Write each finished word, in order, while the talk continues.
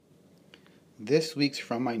This week's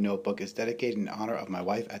From My Notebook is dedicated in honor of my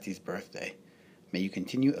wife Etty's birthday. May you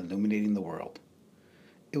continue illuminating the world.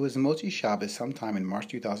 It was Motzi Shabbos sometime in March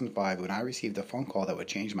 2005 when I received a phone call that would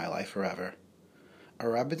change my life forever. A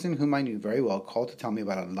Rebbitzin whom I knew very well called to tell me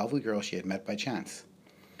about a lovely girl she had met by chance.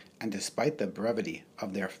 And despite the brevity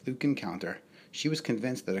of their fluke encounter, she was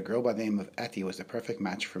convinced that a girl by the name of Etty was the perfect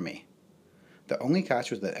match for me. The only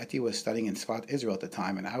catch was that Etty was studying in Sfat, Israel at the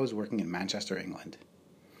time, and I was working in Manchester, England.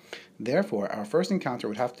 Therefore, our first encounter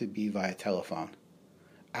would have to be via telephone.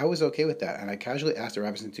 I was okay with that, and I casually asked the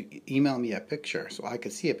Rebbitzin to email me a picture so I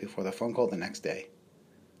could see it before the phone call the next day.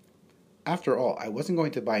 After all, I wasn't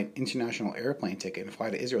going to buy an international airplane ticket and fly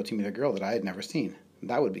to Israel to meet a girl that I had never seen.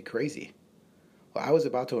 That would be crazy. Well, I was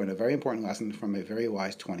about to learn a very important lesson from a very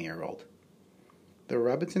wise 20-year-old. The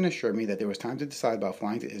Rebbitzin assured me that there was time to decide about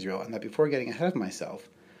flying to Israel and that before getting ahead of myself,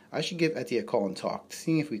 I should give Etty a call and talk,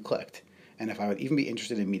 seeing if we clicked, and if I would even be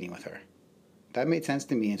interested in meeting with her. That made sense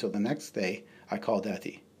to me until the next day I called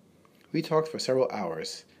Etty. We talked for several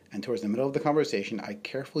hours, and towards the middle of the conversation I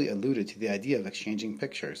carefully alluded to the idea of exchanging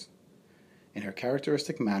pictures. In her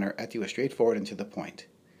characteristic manner, Etty was straightforward and to the point.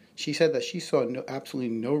 She said that she saw absolutely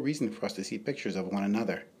no reason for us to see pictures of one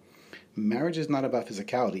another. Marriage is not about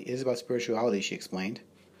physicality, it is about spirituality, she explained.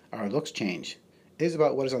 Our looks change. It is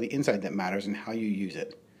about what is on the inside that matters and how you use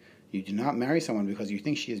it. You do not marry someone because you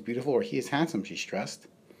think she is beautiful or he is handsome, she stressed.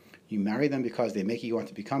 You marry them because they make you want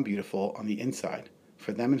to become beautiful on the inside,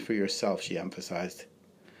 for them and for yourself, she emphasized.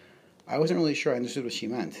 I wasn't really sure I understood what she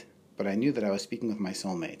meant, but I knew that I was speaking with my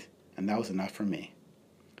soulmate, and that was enough for me.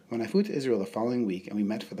 When I flew to Israel the following week and we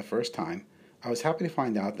met for the first time, I was happy to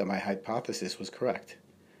find out that my hypothesis was correct.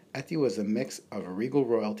 Etty was a mix of regal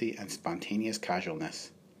royalty and spontaneous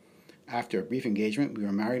casualness. After a brief engagement, we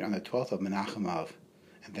were married on the 12th of Menachem Av,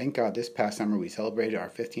 and thank God this past summer we celebrated our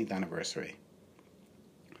 15th anniversary.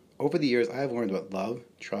 Over the years, I have learned what love,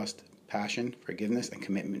 trust, passion, forgiveness, and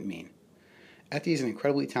commitment mean. Etty is an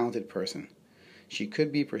incredibly talented person. She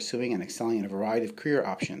could be pursuing and excelling in a variety of career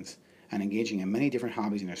options and engaging in many different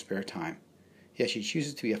hobbies in her spare time. Yet she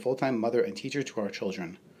chooses to be a full-time mother and teacher to our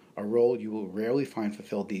children, a role you will rarely find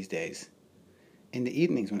fulfilled these days. In the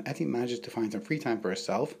evenings, when Etty manages to find some free time for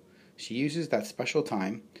herself, she uses that special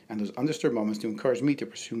time and those undisturbed moments to encourage me to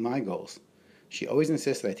pursue my goals. She always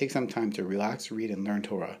insists that I take some time to relax, read, and learn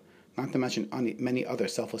Torah, not to mention many other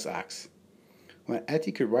selfless acts. When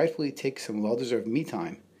Etty could rightfully take some well-deserved me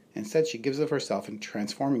time, instead she gives of herself and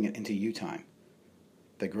transforming it into you time.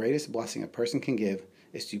 The greatest blessing a person can give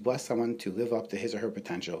is to bless someone to live up to his or her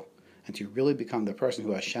potential, and to really become the person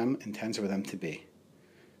who Hashem intends for them to be.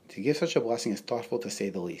 To give such a blessing is thoughtful to say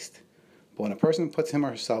the least. But when a person puts him or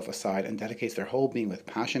herself aside and dedicates their whole being with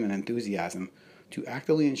passion and enthusiasm to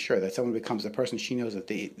actively ensure that someone becomes the person she knows that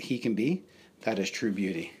he can be, that is true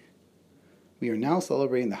beauty. We are now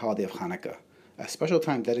celebrating the holiday of Hanukkah, a special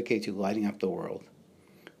time dedicated to lighting up the world.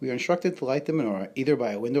 We are instructed to light the menorah either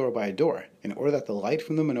by a window or by a door, in order that the light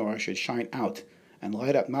from the menorah should shine out and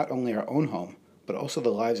light up not only our own home, but also the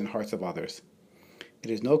lives and hearts of others. It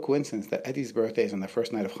is no coincidence that Etty's birthday is on the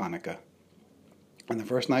first night of Hanukkah. On the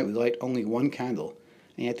first night we light only one candle,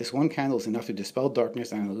 and yet this one candle is enough to dispel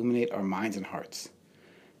darkness and illuminate our minds and hearts.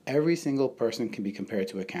 Every single person can be compared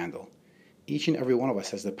to a candle. Each and every one of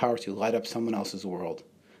us has the power to light up someone else's world,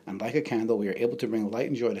 and like a candle we are able to bring light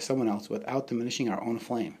and joy to someone else without diminishing our own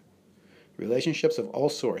flame. Relationships of all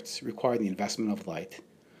sorts require the investment of light.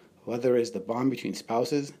 Whether it is the bond between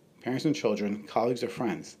spouses, parents and children, colleagues or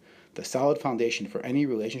friends, the solid foundation for any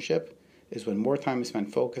relationship is when more time is spent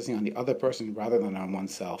focusing on the other person rather than on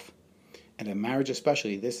oneself. And in marriage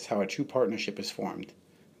especially, this is how a true partnership is formed.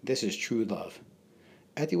 This is true love.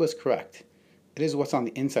 Etty was correct. It is what's on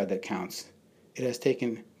the inside that counts. It has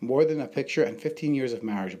taken more than a picture and 15 years of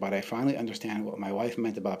marriage, but I finally understand what my wife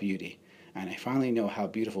meant about beauty, and I finally know how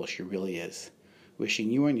beautiful she really is. Wishing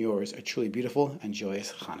you and yours a truly beautiful and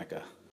joyous Hanukkah.